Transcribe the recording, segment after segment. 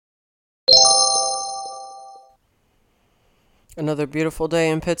Another beautiful day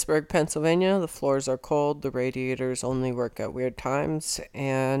in Pittsburgh, Pennsylvania. The floors are cold, the radiators only work at weird times,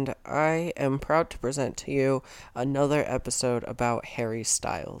 and I am proud to present to you another episode about Harry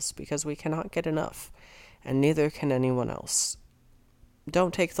Styles because we cannot get enough, and neither can anyone else.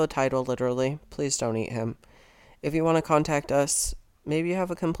 Don't take the title literally. Please don't eat him. If you want to contact us, maybe you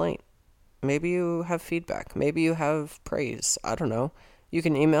have a complaint. Maybe you have feedback. Maybe you have praise. I don't know. You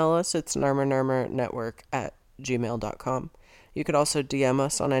can email us. It's narmernarmernetwork@gmail.com. You could also DM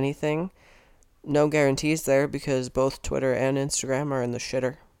us on anything. No guarantees there because both Twitter and Instagram are in the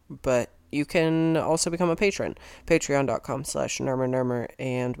shitter. But you can also become a patron. Patreon.com/narmernarmer.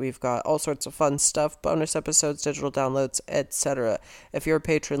 And we've got all sorts of fun stuff, bonus episodes, digital downloads, etc. If you're a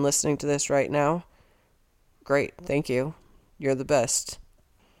patron listening to this right now, great. Thank you. You're the best.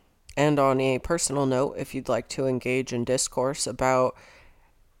 And on a personal note, if you'd like to engage in discourse about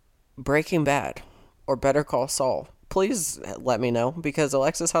Breaking Bad or Better Call Saul, please let me know because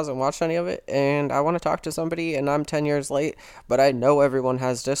Alexis hasn't watched any of it and I want to talk to somebody and I'm 10 years late, but I know everyone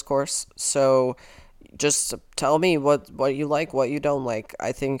has discourse. So just tell me what you like, what you don't like.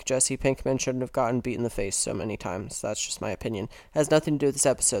 I think Jesse Pinkman shouldn't have gotten beat in the face so many times. That's just my opinion. Has nothing to do with this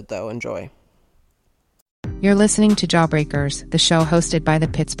episode though. Enjoy. You're listening to Jawbreakers, the show hosted by the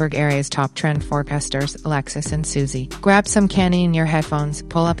Pittsburgh area's top trend forecasters, Alexis and Susie. Grab some candy in your headphones,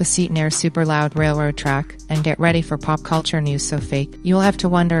 pull up a seat near a super loud railroad track, and get ready for pop culture news so fake, you'll have to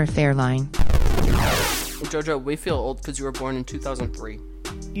wonder if they're lying. Jojo, we feel old because you were born in 2003.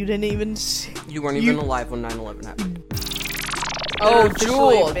 You didn't even see... You weren't even alive when 9/11 happened. They're Oh,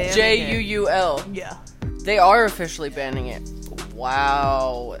 officially Juul! banning Juul. Yeah. They are officially banning it.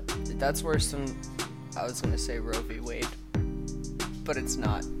 Wow. That's worse than... I was going to say Roe v. Wade. But it's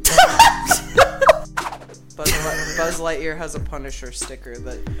not. Buzz Lightyear has a Punisher sticker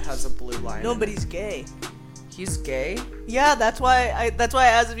that has a blue line. No, but he's gay. He's gay? Yeah, that's why I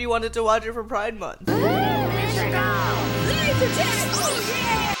asked if you wanted to watch it for Pride Month.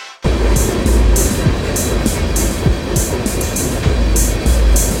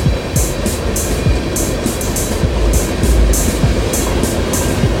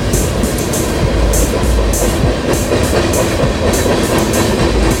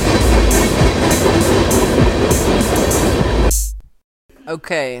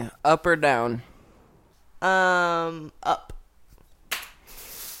 Okay, up or down? Up.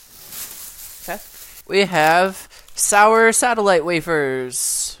 Okay. We have sour satellite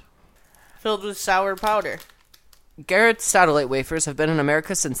wafers. Filled with sour powder. Garrett's satellite wafers have been in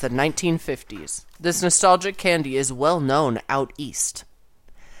America since the 1950s. This nostalgic candy is well known out east.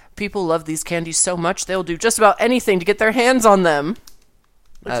 People love these candies so much they'll do just about anything to get their hands on them.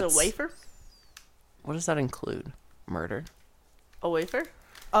 It's a wafer? What does that include? Murder? A wafer?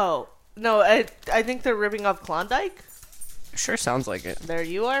 Oh, no, I think they're ripping off Klondike. Sure sounds like it. There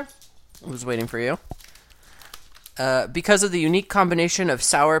you are. I was waiting for you. Because of the unique combination of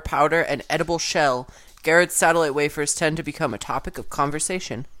sour powder and edible shell, Garrett's satellite wafers tend to become a topic of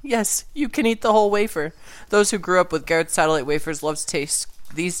conversation. Yes, you can eat the whole wafer. Those who grew up with Garrett's satellite wafers love to taste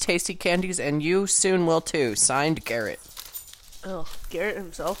these tasty candies, and you soon will too. Signed, Garrett. Oh, Garrett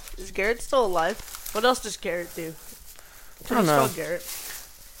himself. Is Garrett still alive? What else does Garrett do? I don't know. Garrett.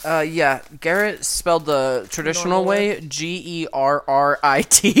 Yeah, Garrett spelled the traditional way, Gerrit.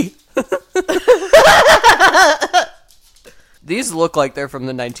 These look like they're from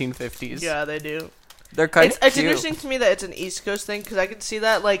the 1950s. Yeah, they do. They're kind of It's cute. interesting to me that it's an East Coast thing, because I could see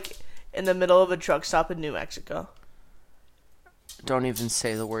that, like, in the middle of a truck stop in New Mexico. Don't even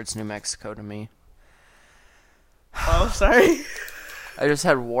say the words New Mexico to me. Oh, sorry. I just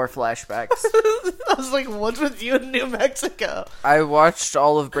had war flashbacks. I was like, what's with you in New Mexico? I watched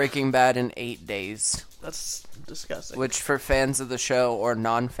all of Breaking Bad in 8 days. That's disgusting. Which, for fans of the show or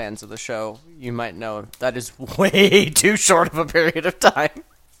non-fans of the show, you might know that is way too short of a period of time.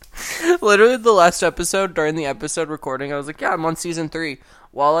 Literally, the last episode, during the episode recording, I was like, yeah, I'm on season 3.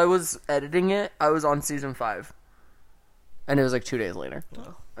 While I was editing it, I was on season 5. And it was like 2 days later.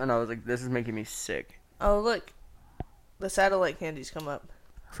 Oh. And I was like, this is making me sick. Oh, look. The satellite candies come up.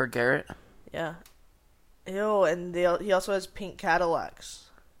 For Garrett? Yeah. Ew, and he also has pink Cadillacs.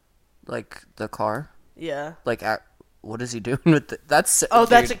 Like, the car? Yeah. Like, what is he doing with it? That's... Oh,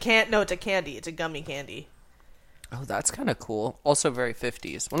 dude. that's it's a candy. It's a gummy candy. Oh, that's kind of cool. Also very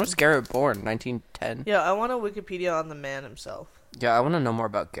 50s. When was Garrett born? 1910? Yeah, I want a Wikipedia on the man himself. Yeah, I want to know more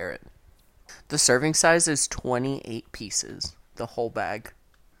about Garrett. The serving size is 28 pieces. The whole bag.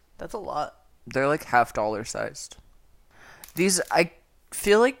 That's a lot. They're like $half sized. These, I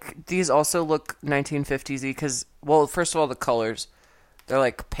feel like these also look 1950s-y because, well, first of all, the colors. They're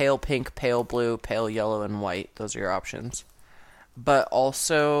like pale pink, pale blue, pale yellow, and white. Those are your options. But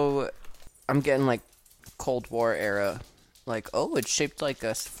also, I'm getting like Cold War era. Like, oh, it's shaped like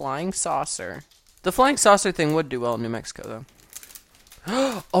a flying saucer. The flying saucer thing would do well in New Mexico,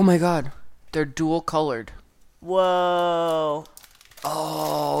 though. Oh my god. They're dual colored. Whoa.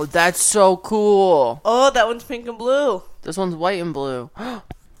 Oh, that's so cool. Oh, that one's pink and blue. This one's white and blue.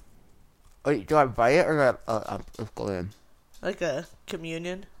 Wait, do I buy it or let's go in? Like a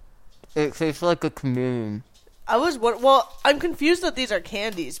communion. It tastes like a communion. I'm confused that these are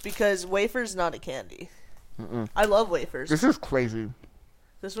candies because wafer's not a candy. I love wafers. This is crazy.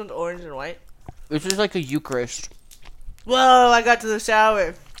 This one's orange and white. This is like a Eucharist. Whoa, I got to the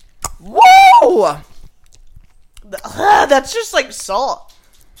shower. Whoa! That's just like salt.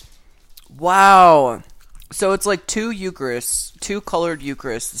 Wow. So it's like two Eucharists, two colored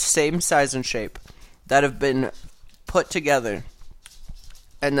Eucharists, same size and shape, that have been put together.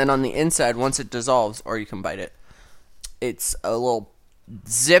 And then on the inside, once it dissolves, or you can bite it, it's a little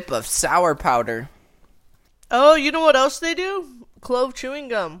zip of sour powder. Oh, you know what else they do? Clove chewing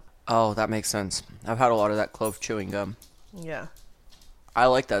gum. Oh, that makes sense. I've had a lot of that clove chewing gum. Yeah. I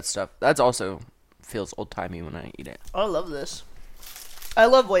like that stuff. That's also feels old-timey when I eat it. I love this. I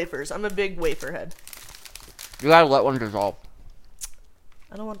love wafers. I'm a big wafer head. You gotta let one dissolve.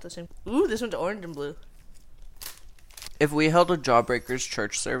 I don't want the same. Ooh, this one's orange and blue. If we held a Jawbreakers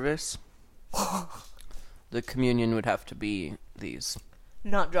church service, the communion would have to be these.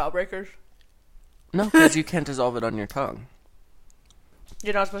 Not jawbreakers. No, because you can't dissolve it on your tongue.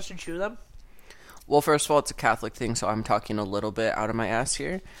 You're not supposed to chew them? Well, first of all, it's a Catholic thing, so I'm talking a little bit out of my ass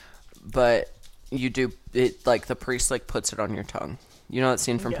here. But you do it like the priest like puts it on your tongue. You know that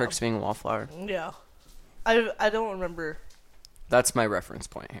scene from Perks of Being a Wallflower? Yeah. I don't remember. That's my reference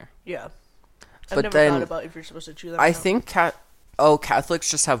point here. Yeah. I've But never then thought about if you're supposed to chew them. I think Catholics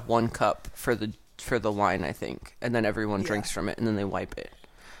just have one cup for the wine, I think, and then everyone drinks from it, and then they wipe it.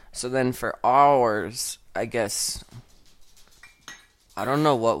 So then for ours, I guess I don't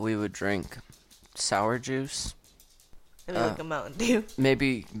know what we would drink. Sour juice. Maybe like a Mountain Dew.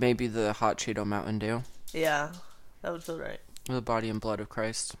 Maybe the hot Cheeto Mountain Dew. Yeah, that would feel right. The body and blood of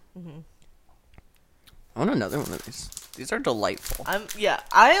Christ. Mm-hmm. I want another one of these. These are delightful.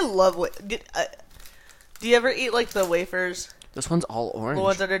 I love do you ever eat like the wafers? This one's all orange. The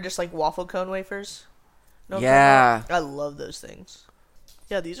ones that are just like waffle cone wafers? No, yeah. I love those things.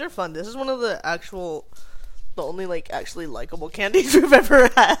 Yeah, these are fun. This is one of the only like actually likable candies we've ever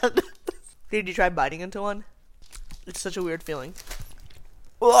had. Did you try biting into one? It's such a weird feeling.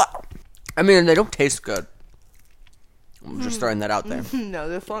 I mean, they don't taste good. I'm just throwing that out there. No,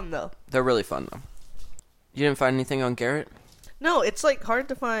 they're fun though. They're really fun though. You didn't find anything on Garrett? No, it's like hard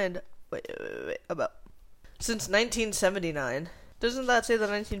to find. Wait, about since 1979. Doesn't that say the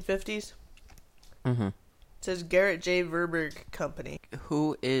 1950s? Mm-hmm. It says Garrett J. Verberg Company.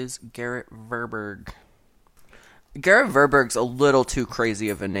 Who is Garrett Verberg? Garrett Verberg's a little too crazy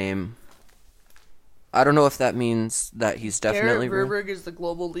of a name. I don't know if that means that he's definitely... Garrett Verberg is the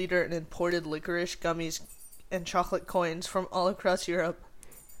global leader in imported licorice, gummies, and chocolate coins from all across Europe.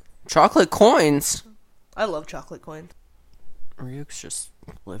 Chocolate coins? I love chocolate coins. Ryuk's just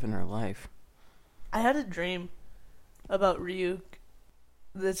living her life. I had a dream about Ryuk.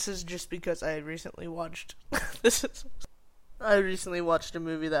 This is just because I recently watched... I recently watched a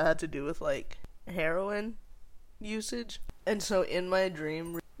movie that had to do with, like, heroin usage. And so in my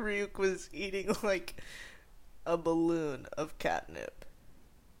dream, Ryuk was eating, like, a balloon of catnip.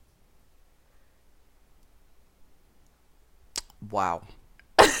 Wow.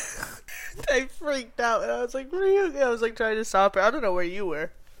 I freaked out, and I was like, Ryuk. I was, like, trying to stop her. I don't know where you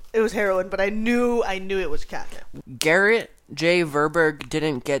were. It was heroin, but I knew it was catnip. Garrett J. Verberg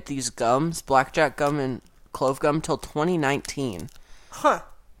didn't get these gums, blackjack gum and clove gum, till 2019. Huh.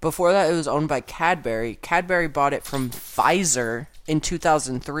 Before that, it was owned by Cadbury. Cadbury bought it from Pfizer in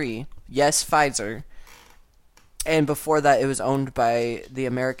 2003. Yes, Pfizer. And before that, it was owned by the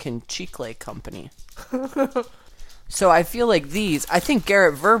American Chicle Company. So I feel like I think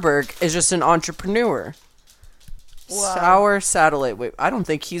Garrett Verberg is just an entrepreneur. Wow. Sour satellite. Wait, I don't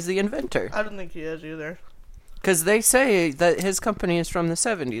think he's the inventor. I don't think he is either. Because they say that his company is from the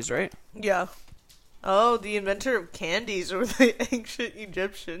 70s, right? Yeah. Oh, the inventor of candies were the ancient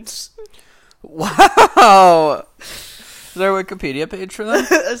Egyptians. Wow! Is there a Wikipedia page for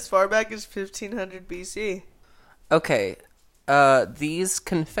that? As far back as 1500 BC. Okay. These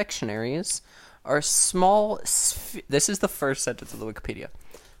confectionaries are small... this is the first sentence of the Wikipedia.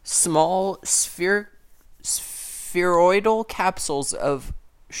 Small spheroidal capsules of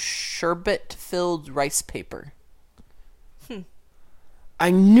sherbet-filled rice paper. I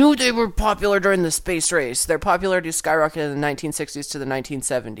knew they were popular during the space race. Their popularity skyrocketed in the 1960s to the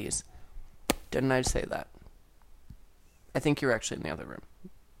 1970s. Didn't I say that? I think you were actually in the other room.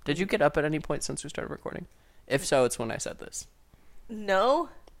 Did you get up at any point since we started recording? If so, it's when I said this. No.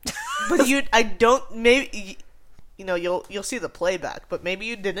 But I don't, maybe, you'll see the playback, but maybe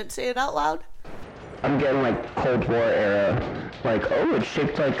you didn't say it out loud? I'm getting like Cold War era, like, oh, it's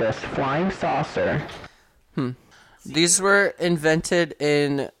shaped like a flying saucer. These were invented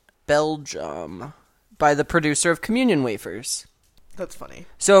in Belgium by the producer of communion wafers. That's funny.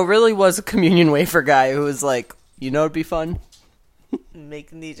 So it really was a communion wafer guy who was like, it'd be fun?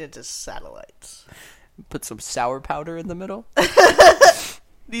 Making these into satellites. Put some sour powder in the middle.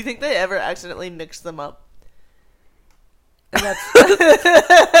 Do you think they ever accidentally mixed them up?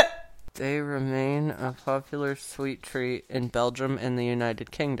 They remain a popular sweet treat in Belgium and the United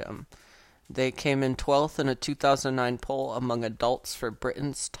Kingdom. They came in 12th in a 2009 poll among adults for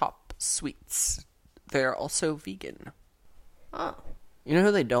Britain's top sweets. They are also vegan. Oh. You know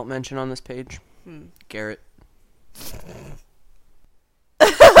who they don't mention on this page? Garrett.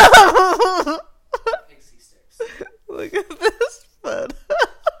 Look at this photo.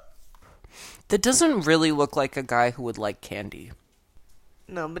 That doesn't really look like a guy who would like candy.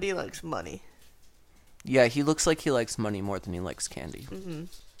 No, but he likes money. Yeah, he looks like he likes money more than he likes candy. Mm-hmm.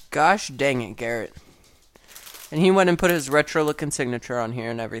 Gosh dang it, Garrett. And he went and put his retro-looking signature on here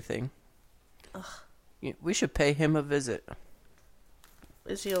and everything. Ugh. We should pay him a visit.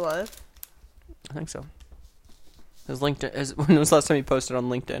 Is he alive? I think so. His LinkedIn. When was the last time he posted on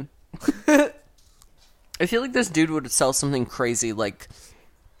LinkedIn? I feel like this dude would sell something crazy, like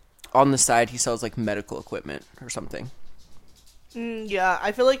on the side he sells like medical equipment or something. Yeah,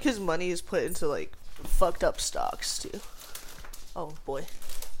 I feel like his money is put into like fucked up stocks too. Oh boy.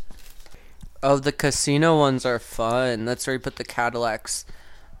 Oh, the casino ones are fun. That's where you put the Cadillacs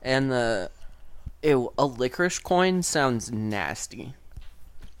and the... Ew, a licorice coin sounds nasty.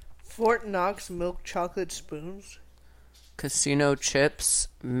 Fort Knox milk chocolate spoons. Casino chips,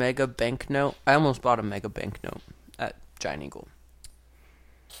 mega banknote. I almost bought a mega banknote at Giant Eagle.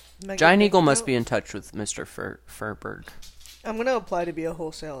 Giant Eagle must be in touch with Mr. Furberg. I'm gonna apply to be a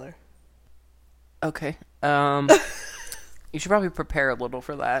wholesaler. Okay. You should probably prepare a little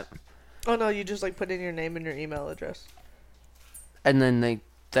for that. Oh no, you just like put in your name and your email address. And then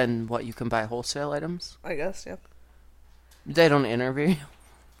what, you can buy wholesale items? I guess, yeah. They don't interview you?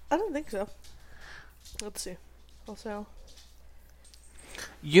 I don't think so. Let's see. Wholesale.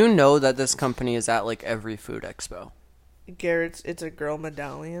 You know that this company is at like every food expo. Garrett's It's a Girl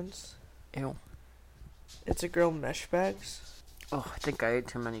medallions. Ew. It's a Girl mesh bags. Oh, I think I ate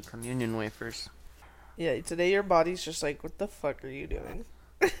too many communion wafers. Yeah, today your body's just like, what the fuck are you doing?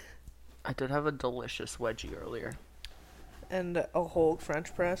 I did have a delicious wedgie earlier. And a whole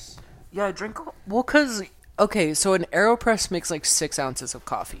French press. Yeah, I drink... Well, because... Okay, so an AeroPress makes like 6 ounces of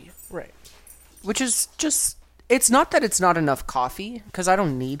coffee. Right. Which is just... It's not that it's not enough coffee, because I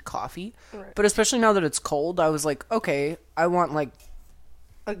don't need coffee. Right. But especially now that it's cold, I was like, okay, I want like...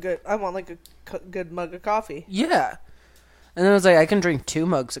 I want like a good mug of coffee. Yeah. And then I was like, I can drink 2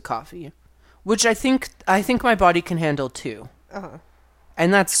 mugs of coffee. Which I think my body can handle 2. Uh-huh.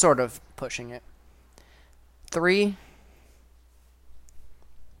 And that's sort of pushing it. 3...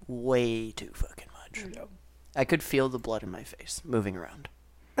 Way too fucking much. Yep. I could feel the blood in my face moving around.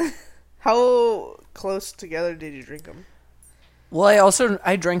 How close together did you drink them? Well,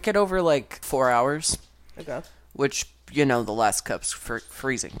 I drank it over like 4 hours. Okay. Which, the last cup's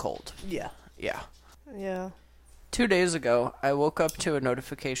freezing cold. Yeah. Yeah. Yeah. 2 days ago, I woke up to a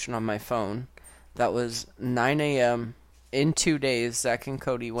notification on my phone that was 9 a.m. In 2 days, Zach and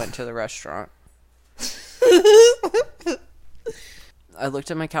Cody went to the restaurant. I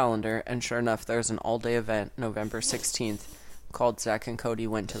looked at my calendar, and sure enough, there was an all-day event, November 16th, called Zach and Cody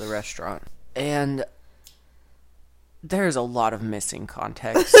Went to the Restaurant. And there's a lot of missing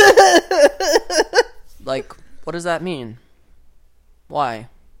context. Like, what does that mean? Why?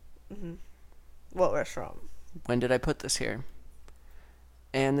 Mm-hmm. What restaurant? When did I put this here?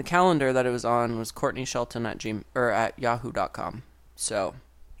 And the calendar that it was on was Courtney Shelton at yahoo.com. So,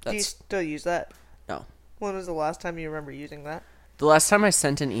 that's... Do you still use that? No. When was the last time you remember using that? The last time I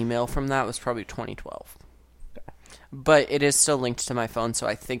sent an email from that was probably 2012. Okay. But it is still linked to my phone, so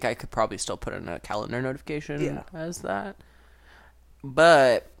I think I could probably still put in a calendar notification as that.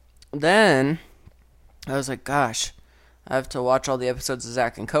 But then I was like, gosh, I have to watch all the episodes of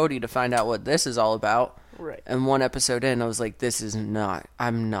Zach and Cody to find out what this is all about. Right. And one episode in, I was like,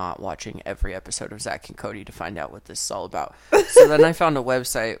 I'm not watching every episode of Zach and Cody to find out what this is all about. So then I found a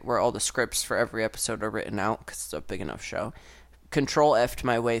website where all the scripts for every episode are written out, because it's a big enough show. Control F'd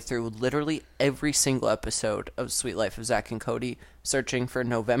my way through literally every single episode of Sweet Life of Zack and Cody, searching for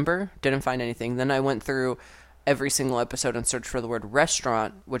November. Didn't find anything. Then I went through every single episode and searched for the word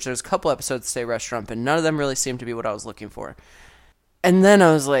restaurant, which there's a couple episodes that say restaurant, but none of them really seemed to be what I was looking for. And then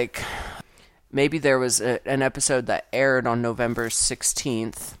I was like, maybe there was an episode that aired on November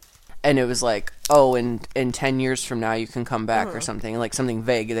 16th, and it was like, oh, in 10 years from now you can come back or something, like something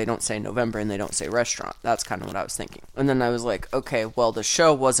vague. They don't say November and they don't say restaurant. That's kind of what I was thinking. And then I was like, okay, well, the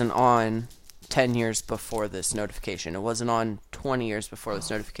show wasn't on 10 years before this notification. It wasn't on 20 years before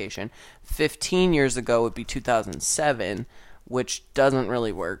this notification. 15 years ago would be 2007, which doesn't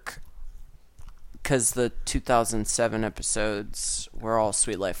really work because the 2007 episodes were all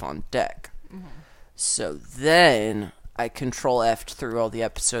Sweet Life on Deck. So then I Control F'd through all the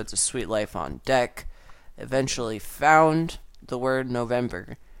episodes of Sweet Life on Deck, eventually found the word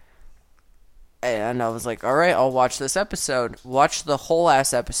November, and I was like, alright, I'll watch this episode. Watch the whole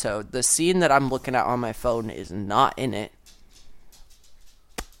ass episode. The scene that I'm looking at on my phone is not in it.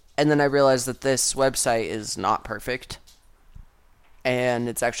 And then I realized that this website is not perfect. And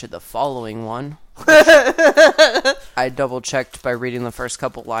it's actually the following one. I double checked by reading the first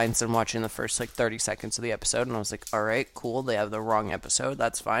couple lines and watching the first 30 seconds of the episode, and I was like, alright, cool, they have the wrong episode,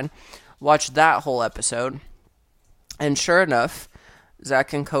 that's fine. Watched that whole episode, and sure enough,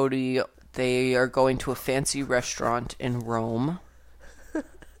 Zack and Cody, they are going to a fancy restaurant in Rome,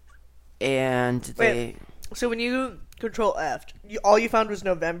 and Wait, so when you Control F, all you found was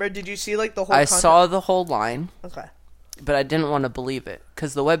November? Did you see the whole I content? saw the whole line. Okay. But I didn't want to believe it,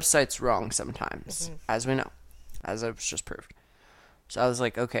 because the website's wrong sometimes, as we know, as it was just proved. So I was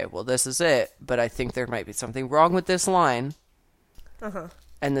like, okay, well, this is it, but I think there might be something wrong with this line.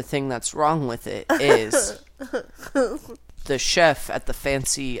 And the thing that's wrong with it is the chef at the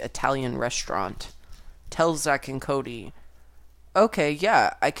fancy Italian restaurant tells Zack and Cody, okay,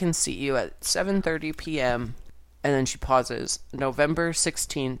 yeah, I can see you at 7:30 p.m., and then she pauses, November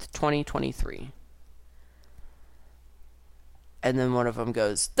 16th, 2023. And then one of them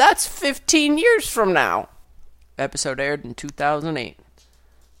goes, that's 15 years from now. Episode aired in 2008.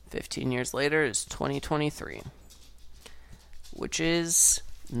 15 years later is 2023. Which is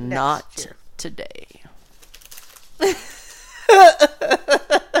not year. Today.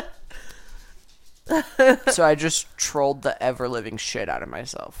 So I just trolled the ever-living shit out of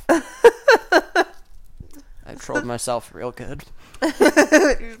myself. I trolled myself real good.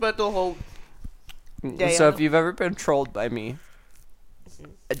 You spent the whole day So on if you've ever been trolled by me,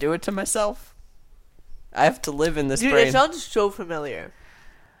 I do it to myself. I have to live in this Dude, brain. it sounds so familiar.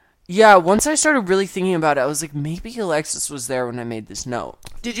 Yeah, once I started really thinking about it, I was like, maybe Alexis was there when I made this note.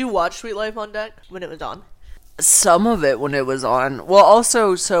 Did you watch Sweet Life on Deck when it was on? Some of it when it was on. Well,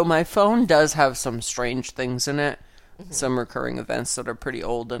 also, so my phone does have some strange things in it. Some recurring events that are pretty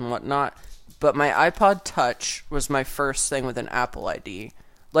old and whatnot. But my iPod Touch was my first thing with an Apple ID.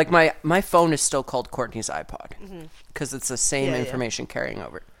 Like, my phone is still called Courtney's iPod. Because it's the same information carrying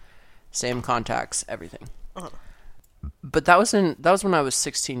over. Same contacts, everything. But that was when I was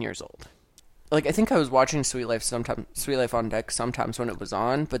 16 years old. Like, I think I was watching Sweet Life on Deck sometimes when it was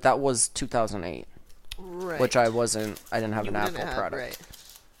on, but that was 2008. Right. Which I didn't have an Apple product. Right.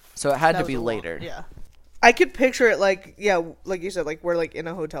 So it had That to was be a long- later. Yeah. I could picture it like you said, like we're in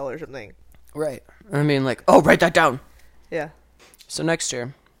a hotel or something. Right. I mean, oh, write that down. Yeah. So next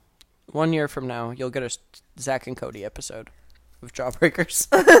year, 1 year from now, you'll get a Zack and Cody episode of Jawbreakers.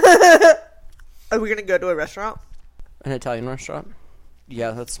 Are we gonna go to a restaurant? An Italian restaurant?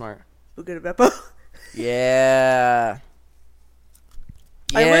 Yeah, that's smart. Buca di Beppo? Yeah.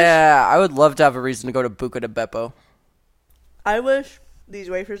 Yeah, I would love to have a reason to go to Buca di Beppo. I wish these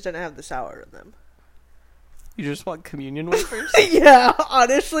wafers didn't have the sour in them. You just want communion wafers? Yeah,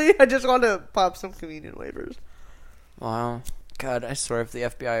 honestly, I just want to pop some communion wafers. Wow. God, I swear if the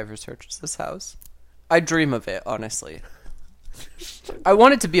FBI ever searches this house, I dream of it, honestly. I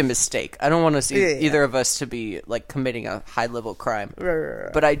want it to be a mistake. I don't want to see either of us to be, committing a high-level crime. Right.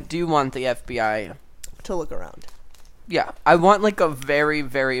 But I do want the FBI... To look around. Yeah, I want, a very,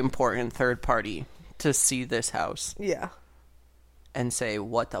 very important third party to see this house. Yeah. And say,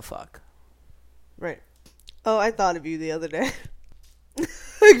 what the fuck? Right. Oh, I thought of you the other day.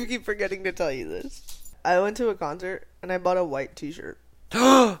 I keep forgetting to tell you this. I went to a concert, and I bought a white t-shirt.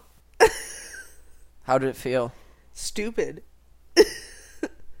 How did it feel? Stupid.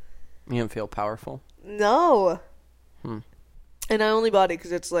 You didn't feel powerful? No. And I only bought it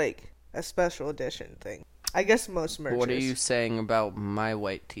because it's, a special edition thing. I guess most merch What are is. you saying about my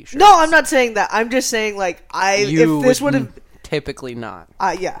white t-shirt? No, I'm not saying that. I'm just saying, if this would have... Typically not.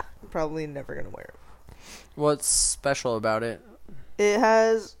 Yeah, I'm probably never going to wear it. What's special about it?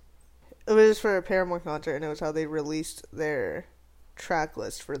 It was for a Paramore concert, and it was how they released their track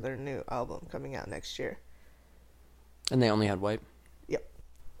list for their new album coming out next year. And they only had white? Yep.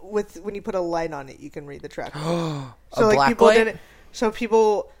 When you put a light on it, you can read the track list. A So like black people light? didn't. So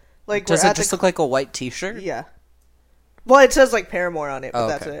people like Does were it at just the, look like a white t-shirt? Yeah. Well, it says like Paramore on it, but Oh,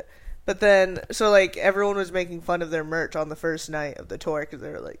 that's okay. it. But then, so like everyone was making fun of their merch on the first night of the tour because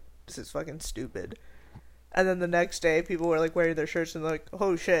they were like, "This is fucking stupid." And then the next day, people were like wearing their shirts and they're like,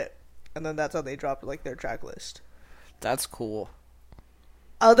 "Oh shit!" And then that's how they dropped like their track list. That's cool.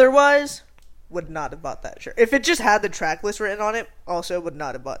 Otherwise, would not have bought that shirt. If it just had the track list written on it, also would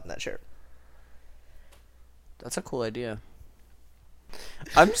not have bought that shirt. That's a cool idea.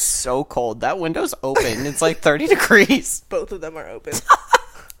 I'm so cold. That window's open. It's like 30 degrees. Both of them are open.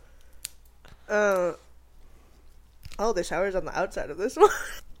 The shower's on the outside of this one.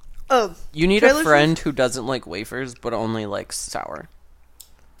 You need Taylor a friend who doesn't like wafers, but only likes sour.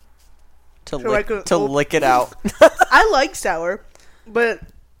 To So I could lick it out. I like sour, but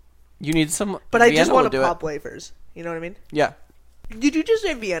You need some. I Vienna just want will to do pop it. wafers. You know what I mean? Yeah. Did you just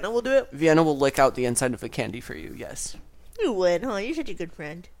say Vienna will do it? Vienna will lick out the inside of a candy for you, yes. You would, huh? You're such a good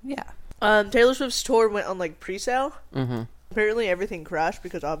friend. Yeah. Taylor Swift's tour went on like pre-sale. Mm-hmm. Apparently everything crashed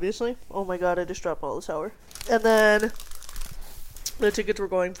because obviously. Oh my god, I just dropped all the sour. And then the tickets were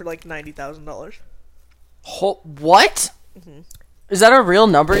going for like $90,000. What? Mm-hmm. Is that a real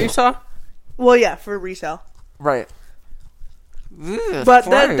number you saw? Well, yeah, for resale. Right. But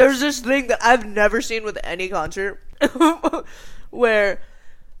then there's this thing that I've never seen with any concert where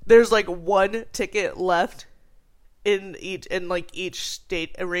there's like one ticket left in each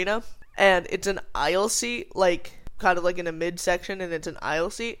state arena, and it's an aisle seat, like kind of like in a midsection, and it's an aisle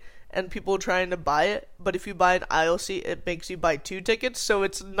seat, and people trying to buy it. But if you buy an aisle seat, it makes you buy 2 tickets, so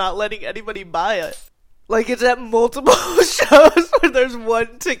it's not letting anybody buy it. Like it's at multiple shows where there's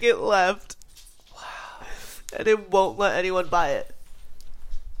 1 ticket left. Wow. And it won't let anyone buy it.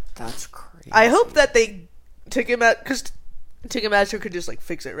 That's crazy. I hope that they because Ticketmaster could just like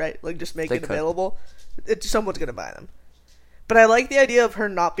fix it, right? Like just make They it could. available. Someone's gonna buy them. But I like the idea of her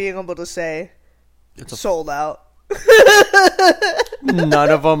not being able to say It's a sold out. None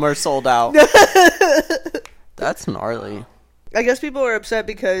of them are sold out. That's gnarly. I guess people are upset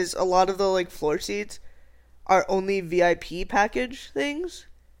because a lot of the like floor seats are only VIP package things.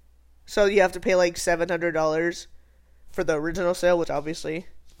 So you have to pay like $700 for the original sale, which obviously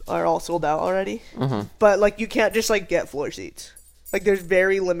are all sold out already. Mm-hmm. But like you can't just like get floor seats. Like there's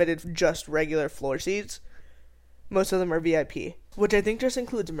very limited just regular floor seats. Most of them are VIP, which I think just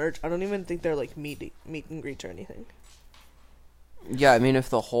includes merch. I don't even think they're like meet and greets or anything. Yeah, I mean, if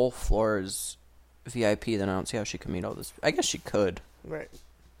the whole floor is VIP, then I don't see how she can meet all this. I guess she could, Right.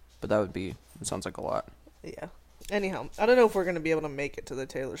 but it sounds like a lot. Yeah. Anyhow, I don't know if we're going to be able to make it to the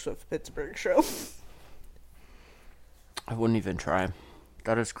Taylor Swift Pittsburgh show. I wouldn't even try.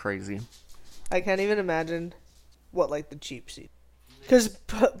 That is crazy. I can't even imagine what like the cheap seat. Because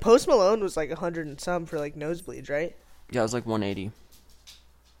Post Malone was like 100 and some for like nosebleeds, right? Yeah, it was like 180.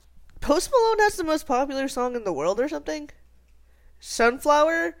 Post Malone has the most popular song in the world or something?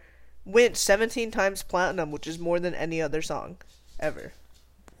 Sunflower went 17 times platinum, which is more than any other song ever.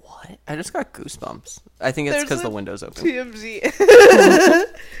 What? I just got goosebumps. I think it's There's because a the window's open. TMZ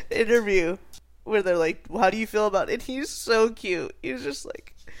interview where they're like, how do you feel about it? He's so cute. He's just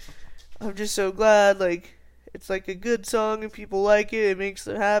like, I'm just so glad, like, it's like a good song and people like it. It makes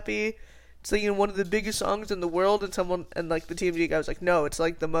them happy. It's like one of the biggest songs in the world, and like the TMZ guy was like, no, it's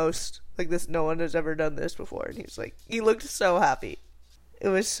like the most, like this, no one has ever done this before. And he's like, he looked so happy. It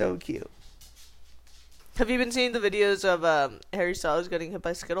was so cute. Have you been seeing the videos of Harry Styles getting hit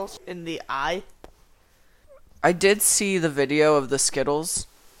by Skittles in the eye? I did see the video of the Skittles.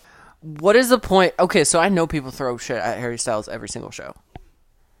 What is the point? Okay, so I know people throw shit at Harry Styles every single show.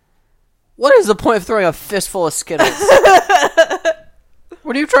 What is the point of throwing a fistful of Skittles?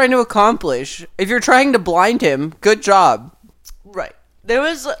 What are you trying to accomplish? If you're trying to blind him, good job. Right. There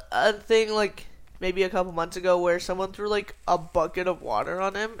was a thing, like, maybe a couple months ago where someone threw, like, a bucket of water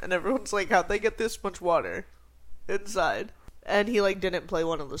on him, and everyone's like, how'd they get this much water inside? And he, like, didn't play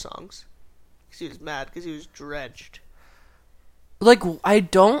one of the songs. Because he was mad, because he was drenched. Like, I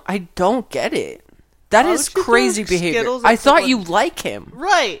don't get it. That Why is would you crazy throw behavior. Skittles I at thought someone? you like him.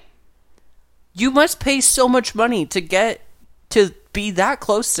 Right. You must pay so much money to get to be that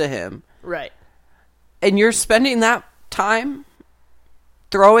close to him. Right. And you're spending that time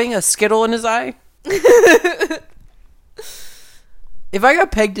throwing a Skittle in his eye? If I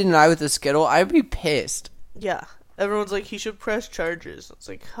got pegged in an eye with a Skittle, I'd be pissed. Yeah. Everyone's like, he should press charges. It's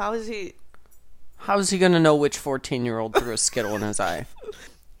like, how is he... How's he gonna know which 14-year-old threw a Skittle in his eye?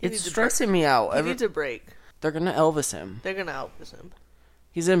 It's stressing me out. He needs a break. They're gonna Elvis him. They're gonna Elvis him.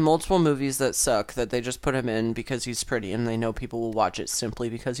 He's in multiple movies that suck that they just put him in because he's pretty and they know people will watch it simply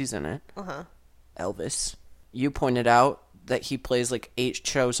because he's in it. Uh-huh. Elvis. You pointed out that he plays like 8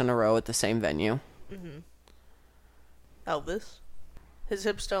 shows in a row at the same venue. Mm-hmm. Elvis. His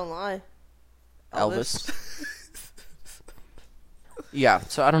hips don't lie. Elvis. Yeah,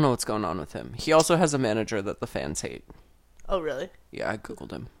 so I don't know what's going on with him. He also has a manager that the fans hate. Oh, really? Yeah, I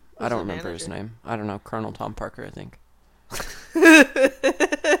googled him. Who's I don't the remember his manager? name. I don't know. Colonel Tom Parker, I think.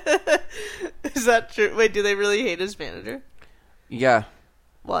 Is that true? Wait, do they really hate his manager? Yeah.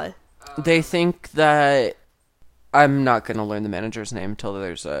 Why? They think that... I'm not going to learn the manager's name until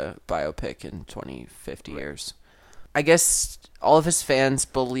there's a biopic in 20, 50 years. I guess all of his fans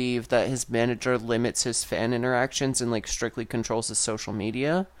believe that his manager limits his fan interactions and, like, strictly controls his social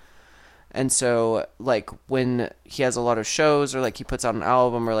media. And so, like, when he has a lot of shows or, like, he puts out an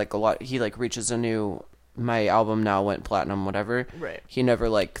album or, like, he, like, reaches a new... My album now went platinum, whatever. Right. He never,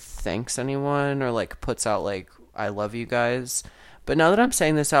 like, thanks anyone or, like, puts out, like, I love you guys. But now that I'm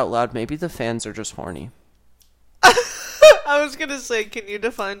saying this out loud, maybe the fans are just horny. I was gonna say, can you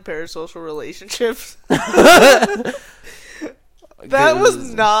define parasocial relationships? That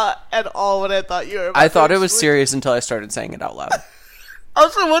was not at all what I thought you were about I thought to it was explain. serious until I started saying it out loud.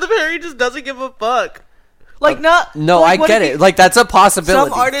 Also, what if Harry just doesn't give a fuck? Like, not... No, like, I what get if it. Like, that's a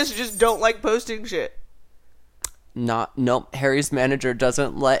possibility. Some artists just don't like posting shit. Nope. Harry's manager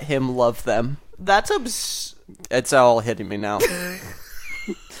doesn't let him love them. That's It's all hitting me now.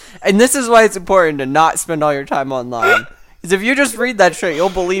 And this is why it's important to not spend all your time online. Because if you just read that shit, you'll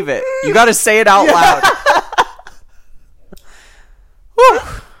believe it. You gotta say it out loud. Whew.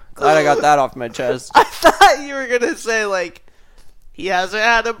 Glad I got that off my chest. I thought you were gonna say, like, he hasn't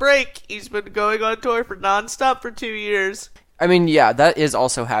had a break. He's been going on tour for nonstop for 2 years. I mean, yeah, that is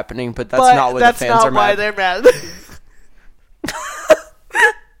also happening, but that's not what the fans are mad. They're mad.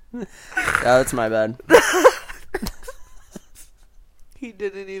 Yeah, that's my bad. He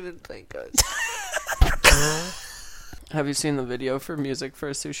didn't even thank us. Have you seen the video for Music for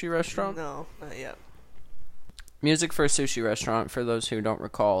a Sushi Restaurant? No, not yet. Music for a Sushi Restaurant, for those who don't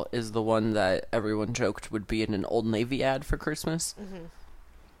recall, is the one that everyone joked would be in an Old Navy ad for Christmas. Mm-hmm.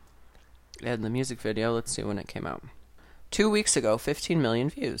 And the music video, let's see when it came out. 2 weeks ago, 15 million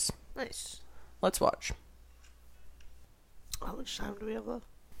views. Nice. Let's watch. How much time do we have left?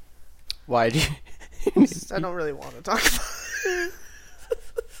 Why do you... I don't really want to talk about it.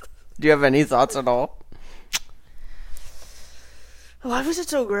 Do you have any thoughts at all? Why was it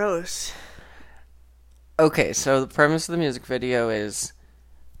so gross? Okay, so the premise of the music video is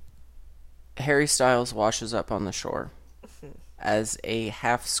Harry Styles washes up on the shore as a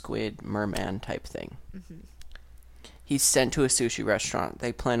half-squid merman type thing. He's sent to a sushi restaurant.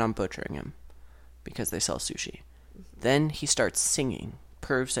 They plan on butchering him because they sell sushi. Then he starts singing,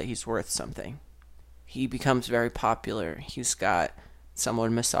 proves that he's worth something. He becomes very popular. He's got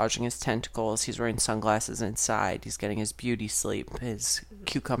someone massaging his tentacles. He's wearing sunglasses inside. He's getting his beauty sleep, his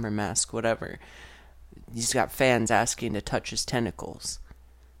cucumber mask, whatever. He's got fans asking to touch his tentacles.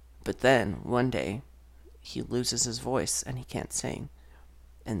 But then, one day, he loses his voice and he can't sing.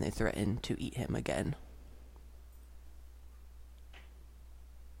 And they threaten to eat him again.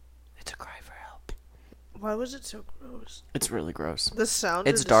 It's a cry for help. Why was it so gross? It's really gross. The sound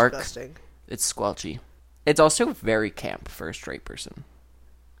It's is dark. disgusting. It's squelchy. It's also very camp for a straight person.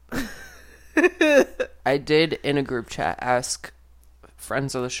 I did, in a group chat, ask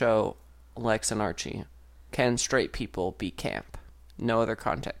friends of the show, Lex and Archie, can straight people be camp? No other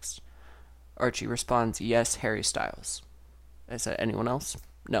context. Archie responds, yes, Harry Styles. I said, anyone else?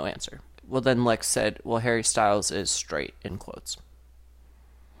 No answer. Well, then Lex said, well, Harry Styles is straight, in quotes.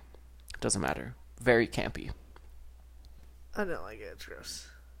 Doesn't matter. Very campy. I don't like it. It's gross.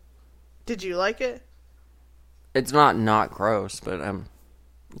 Did you like it? It's not gross, but I didn't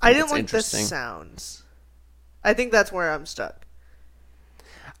it's like the interesting. sounds. I think that's where I'm stuck.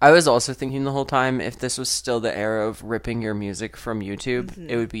 I was also thinking the whole time, if this was still the era of ripping your music from YouTube,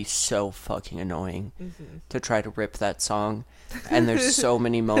 it would be so fucking annoying to try to rip that song. And there's so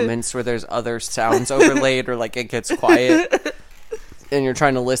many moments where there's other sounds overlaid or like it gets quiet and you're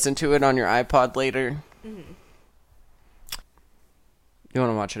trying to listen to it on your iPod later. You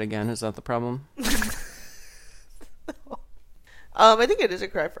want to watch it again? Is that the problem? I think it is a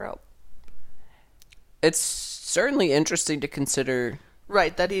cry for help. It's certainly interesting to consider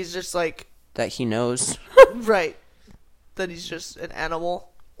Right, that he's just like... that he knows. Right. That he's just an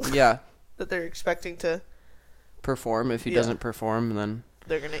animal Yeah. that they're expecting to... Perform. If he Yeah. doesn't perform, then...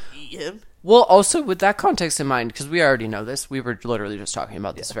 They're gonna eat him. Well, also with that context in mind, because we already know this, we were literally just talking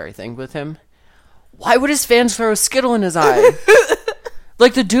about this very thing with him. Why would his fans throw a Skittle in his eye?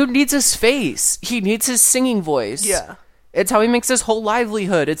 Like, the dude needs his face. He needs his singing voice. Yeah. It's how he makes his whole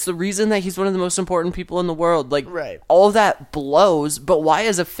livelihood. It's the reason that he's one of the most important people in the world. Like, Right. all of that blows, but why,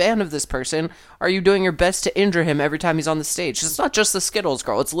 as a fan of this person, are you doing your best to injure him every time he's on the stage? It's not just the Skittles,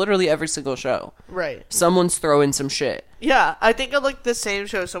 girl. It's literally every single show. Right. Someone's throwing some shit. Yeah, I think on like the same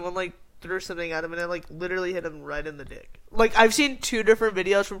show, someone like threw something at him and it like literally hit him right in the dick. Like, I've seen 2 different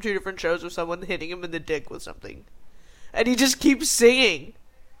videos from 2 different shows of someone hitting him in the dick with something, and he just keeps singing.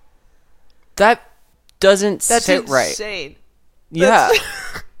 That doesn't That's sit right. insane. Yeah.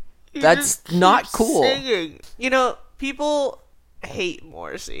 He That's just not keeps cool. Singing. You know, people hate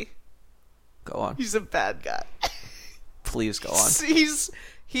Morrissey. Go on. He's a bad guy. Please go on.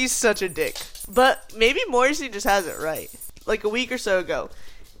 He's such a dick. But maybe Morrissey just has it right. Like a week or so ago,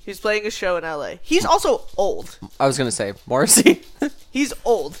 he was playing a show in LA. He's also old. I was going to say, Morrissey. He's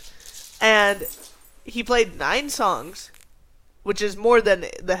old. And he played 9 songs, which is more than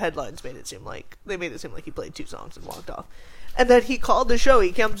the headlines made it seem like. They made it seem like he played 2 songs and walked off. And then he called the show.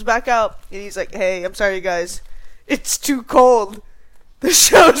 He comes back out, and he's like, "Hey, I'm sorry, guys. It's too cold. The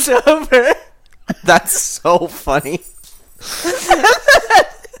show's over." That's so funny.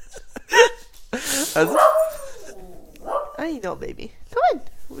 I know, baby. Come on.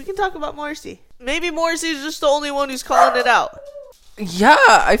 We can talk about Morrissey. Maybe Morrissey's just the only one who's calling it out. Yeah,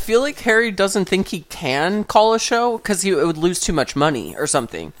 I feel like Harry doesn't think he can call a show because it would lose too much money or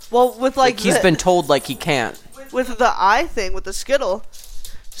something. Well, with like He's been told like he can't. with the eye thing with the Skittle.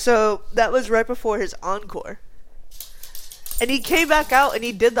 So that was right before his encore. And he came back out and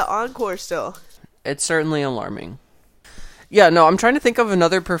he did the encore still. It's certainly alarming. Yeah, no, I'm trying to think of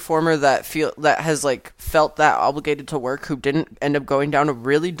another performer that has like felt that obligated to work who didn't end up going down a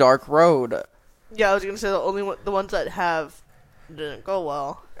really dark road. Yeah, I was gonna say the ones that have didn't go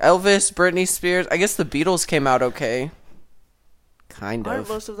well. Elvis, Britney Spears. I guess the Beatles came out okay. Kind Aren't of.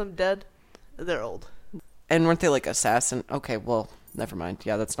 most of them dead? They're old. And weren't they like assassin? Okay, well, never mind.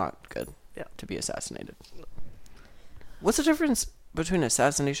 Yeah, that's not good. Yeah. To be assassinated. What's the difference between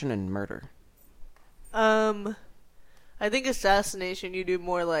assassination and murder? I think assassination you do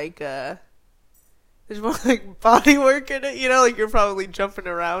more like there's more like body work in it, you know, like you're probably jumping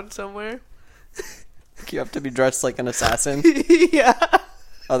around somewhere. You have to be dressed like an assassin. Yeah.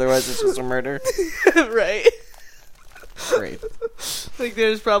 Otherwise, it's just a murder. Right. Great. Like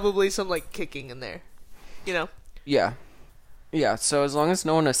there's probably some like kicking in there, you know. Yeah. Yeah, so as long as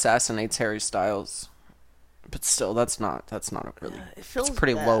no one assassinates Harry Styles. But still, that's not a really... It feels it's a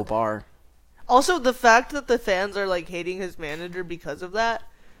pretty bad. low bar. Also, the fact that the fans are like hating his manager because of that.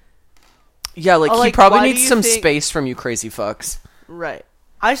 Yeah, like, Oh, he like, probably why do needs you some think- space from you crazy fucks. Right.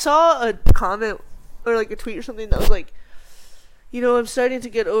 I saw a comment or like a tweet or something that was like, you know, I'm starting to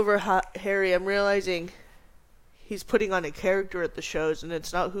get over Harry. I'm realizing he's putting on a character at the shows, and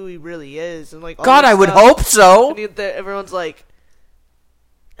it's not who he really is. And like, all God, this I would stuff. hope so! And everyone's like,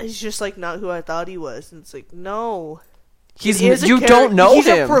 he's just like not who I thought he was, and it's like, no. He's He is a you don't know he's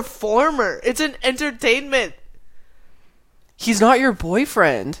him. He's a performer. It's an entertainment. He's not your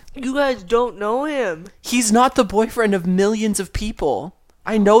boyfriend. You guys don't know him. He's not the boyfriend of millions of people.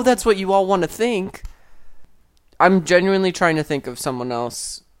 I know that's what you all want to think. I'm genuinely trying to think of someone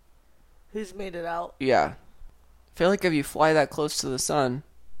else. Who's made it out? Yeah. I feel like if you fly that close to the sun,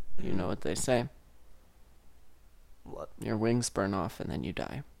 you know what they say. What? Your wings burn off and then you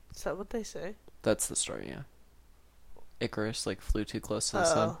die. Is that what they say? That's the story, yeah. Icarus, like, flew too close to the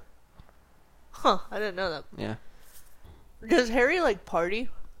sun. Huh, I didn't know that. Yeah. Does Harry, like, party?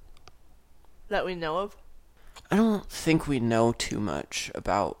 That we know of? I don't think we know too much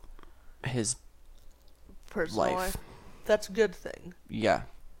about his Personal life. That's a good thing. Yeah.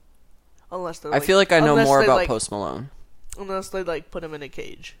 Unless they're I feel like I know unless more they, about like, Post Malone. Unless they, like, put him in a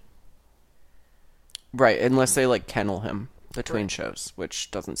cage. Right, unless they, like, kennel him between Right. shows, which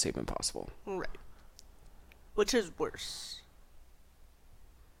doesn't seem impossible. Right. Which is worse?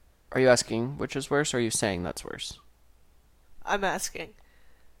 Are you asking which is worse, or are you saying that's worse? I'm asking.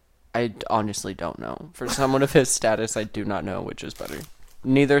 I honestly don't know. For someone of his status, I do not know which is better.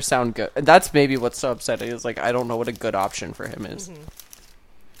 Neither sound good. That's maybe what's so upsetting, is, like, I don't know what a good option for him is. Mm-hmm.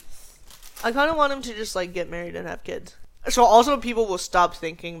 I kind of want him to just, like, get married and have kids. So also people will stop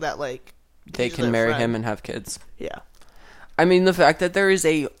thinking that, like, They he's can their marry friend. him and have kids. Yeah. I mean, the fact that there is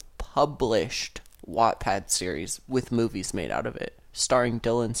a published Wattpad series with movies made out of it, starring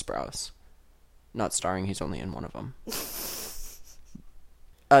Dylan Sprouse. Not starring, he's only in one of them.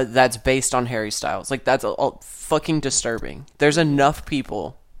 That's based on Harry Styles. Like, that's all fucking disturbing. There's enough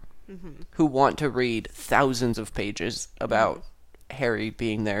people who want to read thousands of pages about Harry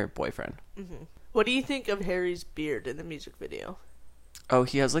being their boyfriend. What do you think of Harry's beard in the music video? Oh,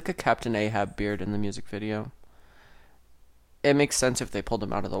 he has like a Captain Ahab beard in the music video. It makes sense if they pulled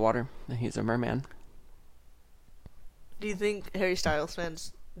him out of the water. He's a merman. Do you think Harry Styles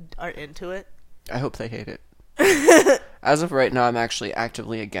fans are into it? I hope they hate it. As of right now, I'm actually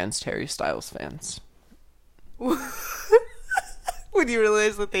actively against Harry Styles fans. When you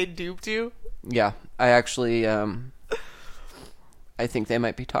realize that they duped you? Yeah, I actually, I think they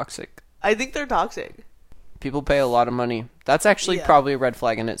might be toxic. I think they're toxic. People pay a lot of money. That's actually Yeah. probably a red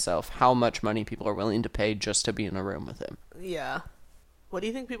flag in itself, how much money people are willing to pay just to be in a room with him. Yeah. What do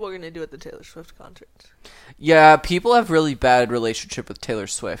you think people are going to do at the Taylor Swift concerts? Yeah, people have really bad relationship with Taylor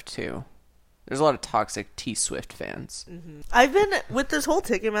Swift, too. There's a lot of toxic T-Swift fans. I've been with this whole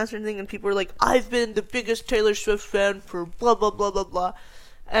Ticketmaster thing, and people are like, I've been the biggest Taylor Swift fan for blah, blah, blah, blah, blah.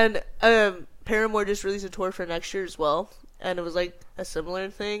 And Paramore just released a tour for next year as well, and it was like a similar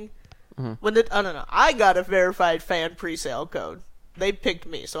thing. When I don't know, I got a verified fan pre-sale code. They picked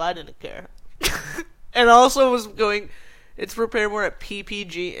me, so I didn't care. And also was going, it's for Paramore at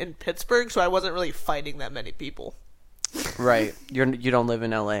PPG in Pittsburgh, so I wasn't really fighting that many people. Right. You don't live in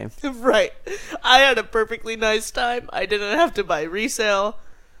LA. Right. I had a perfectly nice time. I didn't have to buy resale.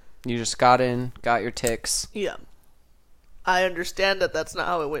 You just got in, got your ticks. Yeah. I understand that that's not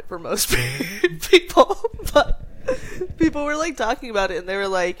how it went for most people, but people were like talking about it, and they were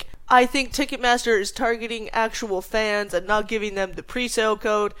like, I think Ticketmaster is targeting actual fans and not giving them the pre-sale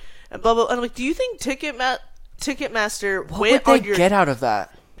code and blah blah. And I'm like, do you think Ticketmaster What went would on they your get out of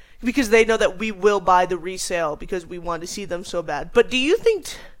that? because they know that we will buy the resale because we want to see them so bad. But do you think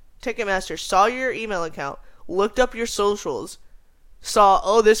Ticketmaster saw your email account, looked up your socials, saw,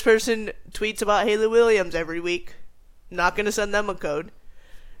 oh, this person tweets about Hayley Williams every week, not going to send them a code?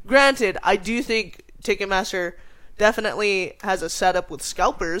 Granted, I do think Ticketmaster definitely has a setup with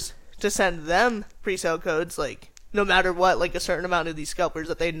scalpers to send them pre-sale codes, like, no matter what, like a certain amount of these scalpers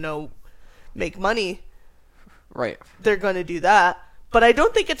that they know make money, Right. they're going to do that. But I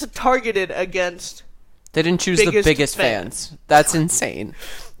don't think it's targeted against. They didn't choose the biggest fan. fans. That's insane.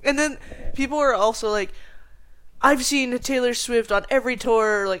 And then people are also like, I've seen Taylor Swift on every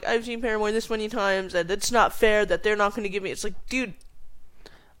tour, like, I've seen Paramore this many times, and it's not fair that they're not going to give me. It's like, dude.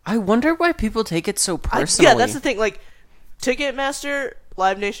 I wonder why people take it so personally. Yeah, that's the thing. Like, Ticketmaster,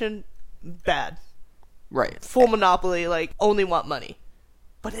 Live Nation, bad. Right. Full monopoly, like, only want money.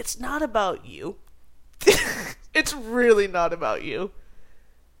 But it's not about you. It's really not about you.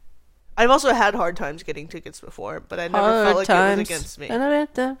 I've also had hard times getting tickets before, but I never felt like it was against me.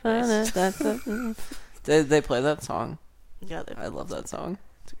 They play that song. Yeah, I love that song.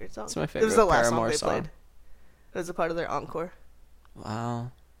 it's a great song. It's my It was favorite the last Paramore song they song. played. It was a part of their encore.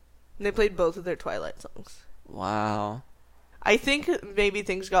 Wow. And they played both of their Twilight songs. Wow. I think maybe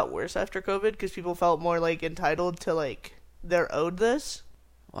things got worse after COVID because people felt more like entitled to like they're owed this.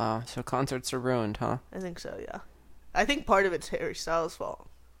 Wow. So concerts are ruined, huh? I think so, yeah. I think part of it's Harry Styles' fault.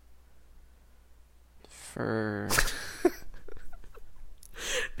 For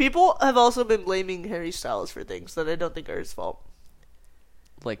People have also been blaming Harry Styles for things that I don't think are his fault.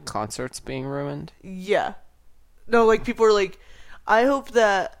 like concerts being ruined. Yeah. No, like people are like, I hope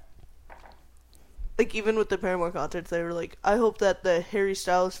that, like even with the Paramore concerts, they were like, I hope that the Harry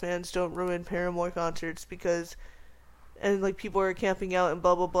Styles fans don't ruin Paramore concerts because, and like people are camping out and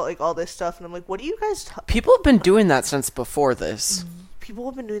blah blah blah, like all this stuff, and I'm like, what do you guys? People have been doing that since before this. People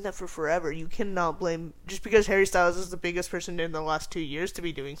have been doing that for forever. You cannot blame just because Harry Styles is the biggest person in the last 2 years to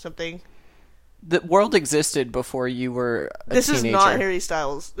be doing something. The world existed before you were a This teenager. is not Harry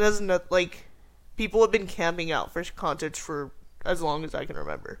Styles. This is not like people have been camping out for concerts for as long as I can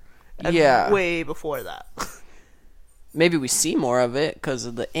remember. And Yeah. way before that. Maybe we see more of it because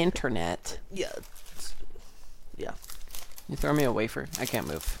of the internet. Yeah. Yeah. You throw me a wafer. I can't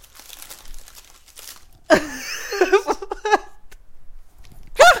move.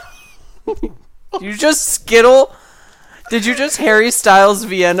 Did you just skittle? Did you just Harry Styles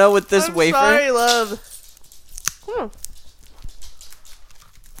Vienna with this I'm wafer? sorry, love.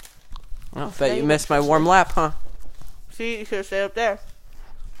 Oh, bet you missed my warm lap, huh? See, you should have stayed up there.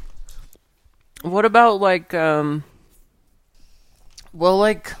 What about like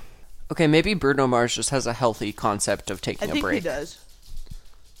okay, maybe Bruno Mars just has a healthy concept of I taking a think he break. does.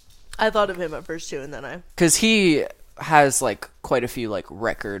 I thought of him at first too, and then I. Because he has like quite a few like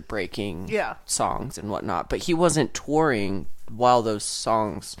record breaking Yeah. songs and whatnot, but he wasn't touring while those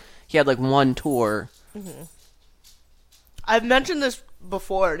songs. He had like one tour. I've mentioned this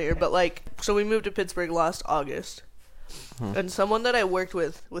before here, but like, so we moved to Pittsburgh last August. and someone that I worked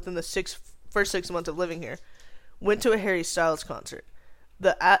with within the first 6 months of living here went to a Harry Styles concert.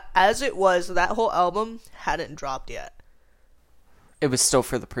 As it was, that whole album hadn't dropped yet. It was still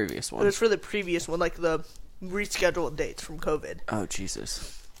for the previous one. It was for the previous one, like the rescheduled dates from COVID. Oh,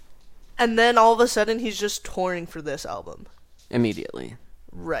 Jesus. And then all of a sudden, he's just touring for this album. Immediately.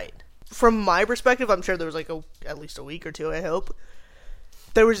 Right. From my perspective, I'm sure there was like at least a week or two, I hope.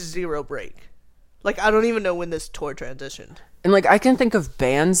 There was zero break. Like, I don't even know when this tour transitioned. And, like, I can think of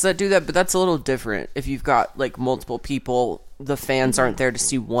bands that do that, but that's a little different. If you've got, like, multiple people, the fans aren't there to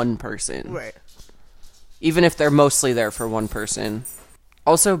see one person. Right. Even if they're mostly there for one person.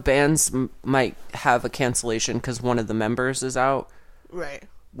 Also, bands might have a cancellation because one of the members is out. Right.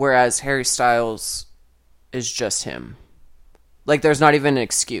 Whereas Harry Styles is just him. Like, there's not even an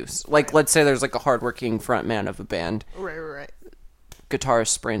excuse. Like, Right. let's say there's, like, a hardworking frontman of a band. Right. Guitarist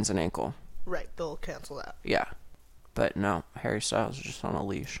sprains an ankle. Right, they'll cancel that. Yeah. But no, Harry Styles is just on a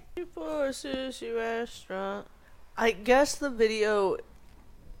leash. For a sushi restaurant. I guess the video...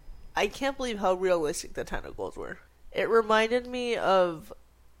 I can't believe how realistic the tentacles were. It reminded me of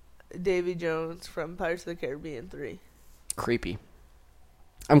Davy Jones from Pirates of the Caribbean 3. Creepy.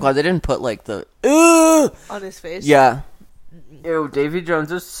 I'm glad they didn't put, like, the... Ugh! On his face. Yeah. Ew, Davy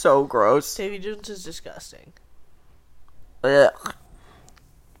Jones is so gross. Davy Jones is disgusting. Ugh.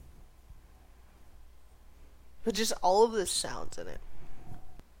 But just all of the sounds in it.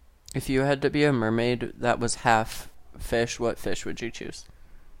 If you had to be a mermaid that was half fish, what fish would you choose?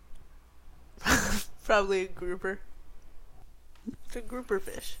 Probably a grouper. It's a grouper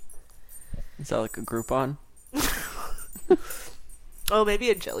fish. Is that like a Groupon? Oh, maybe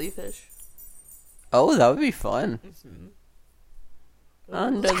a jellyfish. Oh, that would be fun. Mm-hmm.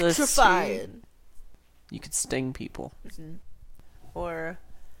 Under the sea. Electrifying. You could sting people. Mm-hmm. Or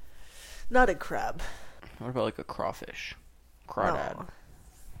not a crab. What about like a crawfish? Crawdad.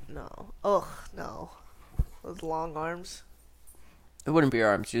 No. Ugh, no. Those long arms. It wouldn't be your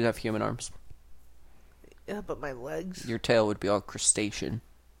arms. You'd have human arms. Yeah, but my legs. Your tail would be all crustacean.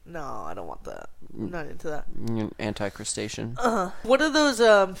 No, I don't want that. I'm not into that. You're anti-crustacean. What are those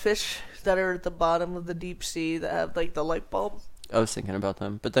fish that are at the bottom of the deep sea that have like the light bulb? I was thinking about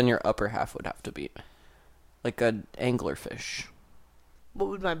them. But then your upper half would have to be like an anglerfish. What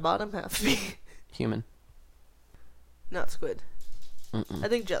would my bottom half be? Human. Not squid. Mm-mm. I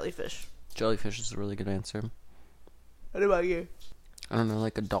think jellyfish. Jellyfish is a really good answer. What about you? I don't know,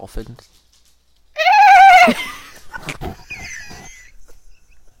 like a dolphin.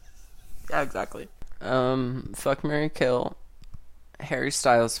 Yeah, exactly. Fuck, marry, kill. Harry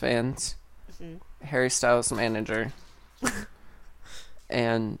Styles fans. Mm-hmm. Harry Styles manager.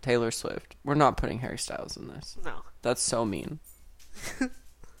 And Taylor Swift. We're not putting Harry Styles in this. No. That's so mean.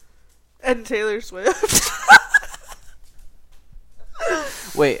 And Taylor Swift.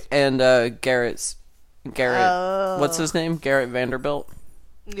 Wait, and Garrett, what's his name? Garrett Vanderbilt?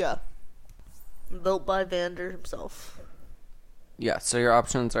 Yeah. Built by Vander himself. Yeah, so your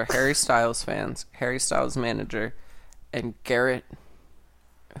options are Harry Styles fans, Harry Styles manager, and Garrett,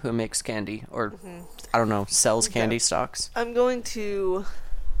 who makes candy, or, I don't know, sells candy stocks. I'm going to...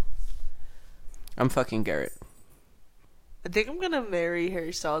 I'm fucking Garrett. I think I'm gonna marry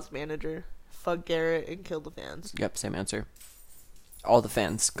Harry Styles' manager, fuck Garrett, and kill the fans. Yep, same answer. All the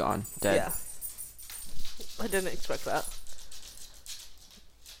fans gone, dead. Yeah. I didn't expect that.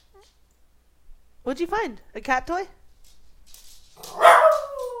 What'd you find? A cat toy?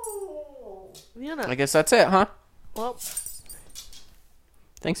 Vienna. I guess that's it, huh? Well,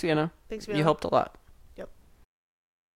 Thanks, Vienna. thanks, You Vienna. helped a lot.